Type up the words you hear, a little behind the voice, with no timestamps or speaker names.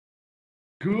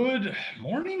Good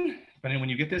morning, depending on when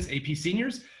you get this, AP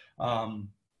seniors. Um,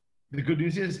 the good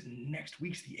news is next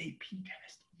week's the AP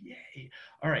test. Yay.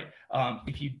 All right.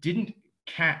 If you didn't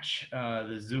catch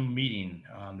the Zoom meeting,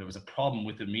 there was a problem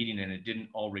with the meeting and it didn't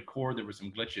all record. There were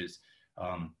some glitches.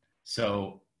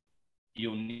 So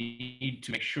you'll need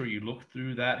to make sure you look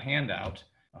through that handout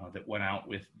that went out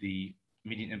with the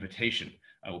meeting invitation.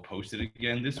 I will post it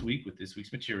again this week with this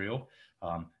week's material,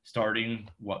 starting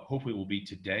what hopefully will be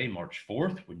today, March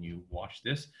 4th, when you watch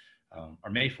this,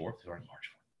 or May 4th, sorry, March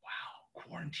 4th. Wow,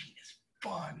 quarantine is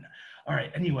fun. All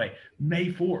right, anyway,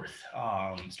 May 4th,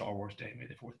 Star Wars Day, May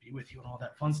the 4th be with you and all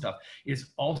that fun stuff,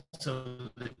 is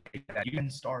also the day that you can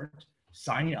start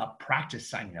signing up, practice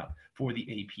signing up for the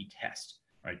AP test.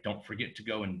 All right, don't forget to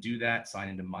go and do that. Sign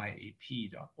into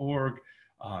myap.org.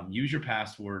 Use your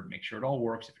password, make sure it all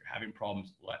works. If you're having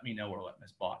problems, let me know or let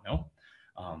Ms. Bott know.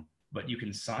 But you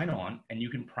can sign on and you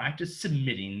can practice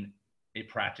submitting a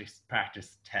practice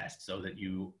test so that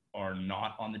you are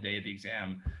not on the day of the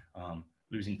exam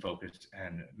losing focus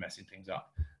and messing things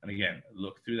up. And again,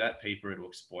 look through that paper. It will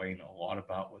explain a lot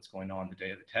about what's going on the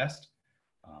day of the test.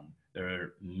 There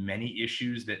are many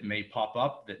issues that may pop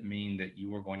up that mean that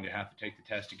you are going to have to take the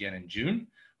test again in June.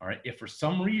 All right, if for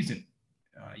some reason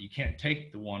you can't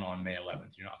take the one on May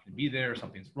 11th, you're not going to be there,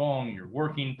 something's wrong, you're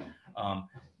working,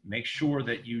 make sure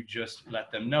that you just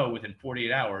let them know within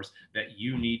 48 hours that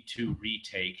you need to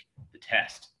retake the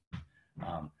test.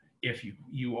 If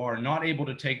you are not able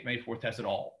to take May 4th test at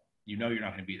all, you know you're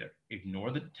not going to be there,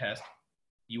 ignore the test.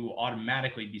 You will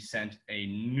automatically be sent a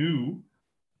new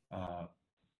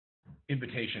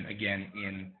invitation again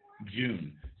in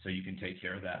June, so you can take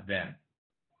care of that then.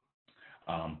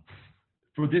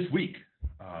 For this week,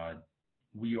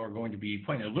 we are going to be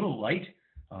playing a little light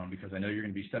because I know you're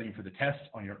going to be studying for the test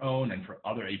on your own and for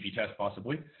other AP tests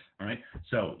possibly. All right,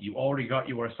 so you already got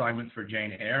your assignments for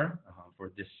Jane Eyre.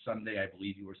 For this Sunday, I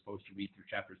believe you were supposed to read through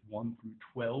chapters 1 through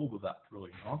 12 of that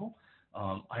thrilling novel.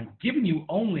 I'm giving you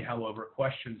only, however,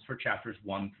 questions for chapters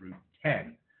 1 through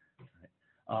 10.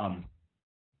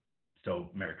 So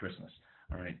Merry Christmas,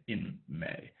 all right, in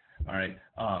May, all right.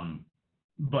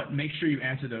 But make sure you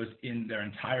answer those in their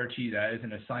entirety. That is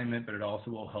an assignment, but it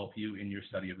also will help you in your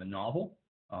study of the novel.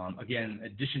 Again, in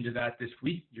addition to that, this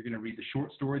week, you're going to read the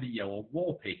short story, The Yellow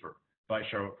Wallpaper by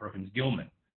Charlotte Perkins Gilman.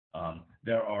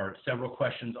 There are several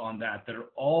questions on that that are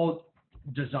all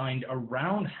designed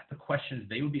around the questions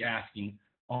they would be asking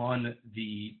on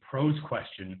the prose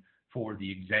question for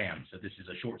the exam. So this is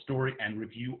a short story and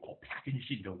review all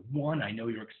packaged into one. I know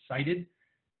you're excited.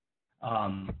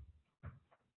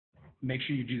 Make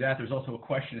sure you do that. There's also a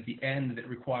question at the end that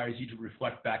requires you to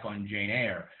reflect back on Jane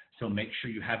Eyre. So make sure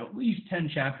you have at least 10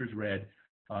 chapters read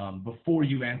before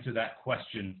you answer that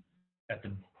question at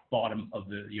the bottom of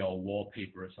the Yellow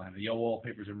Wallpaper assignment. The Yellow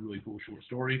Wallpaper is a really cool short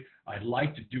story. I'd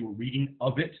like to do a reading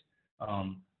of it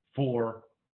for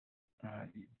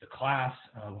the class.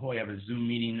 We'll have a Zoom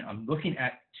meeting. I'm looking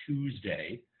at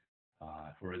Tuesday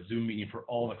for a Zoom meeting for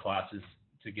all the classes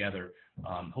together.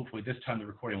 Hopefully this time the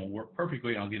recording will work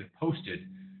perfectly and I'll get it posted.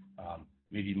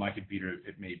 Maybe my computer,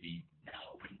 it may be, no,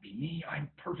 it wouldn't be me. I'm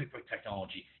perfect with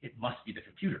technology. It must be the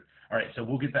computer. All right, so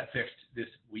we'll get that fixed this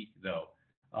week though.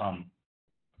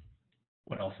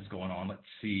 What else is going on? Let's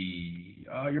see.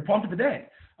 Your prompt of the day.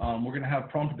 We're going to have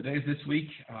prompt of the days this week.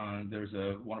 There's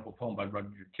a wonderful poem by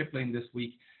Rudyard Kipling this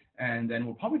week. And then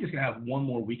we're probably just going to have one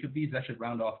more week of these. That should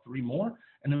round off 3 more.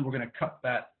 And then we're going to cut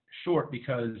that short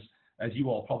because, as you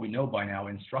all probably know by now,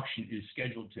 instruction is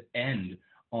scheduled to end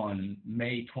on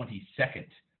May 22nd.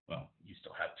 Well, you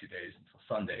still have 2 days until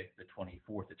Sunday, the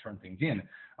 24th, to turn things in.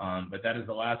 But that is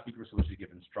the last week we're supposed to give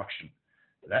instruction.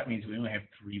 So that means we only have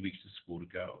 3 weeks of school to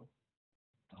go.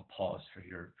 I'll pause for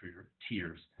your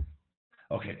tears.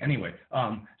 Okay, anyway,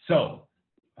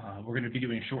 we're going to be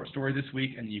doing a short story this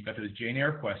week, and you've got those Jane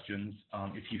Eyre questions.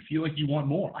 If you feel like you want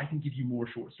more, I can give you more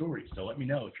short stories. So let me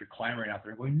know if you're clamoring out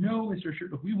there and going, no, Mr.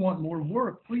 Sherwood, we want more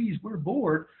work, please, we're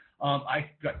bored. I've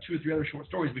got 2 or 3 other short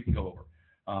stories we can go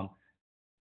over.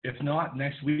 If not,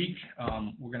 next week,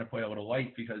 we're going to play a little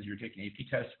light because you're taking AP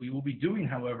tests. We will be doing,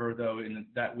 however, though, in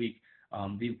that week,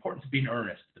 the importance of being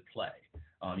earnest, the play.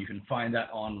 You can find that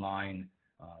online.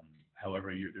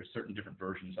 However, there's certain different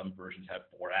versions. Some versions have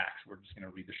 4 acts. We're just going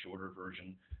to read the shorter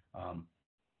version,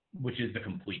 which is the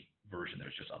complete version.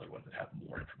 There's just other ones that have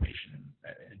more information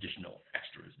and additional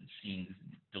extras and scenes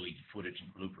and deleted footage and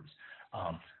bloopers.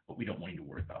 But we don't want you to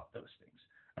worry about those things.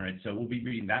 All right, so we'll be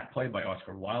reading that play by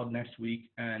Oscar Wilde next week,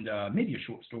 and maybe a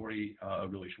short story, a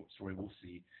really short story, we'll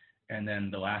see. And then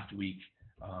the last week,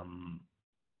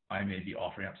 I may be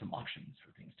offering up some options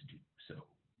for things to do, so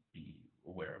be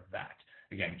aware of that.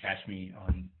 again, catch me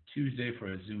on Tuesday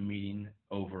for a Zoom meeting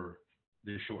over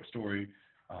this short story.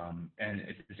 And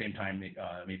at the same time,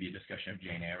 maybe a discussion of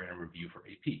Jane Eyre and a review for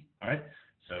AP. All right.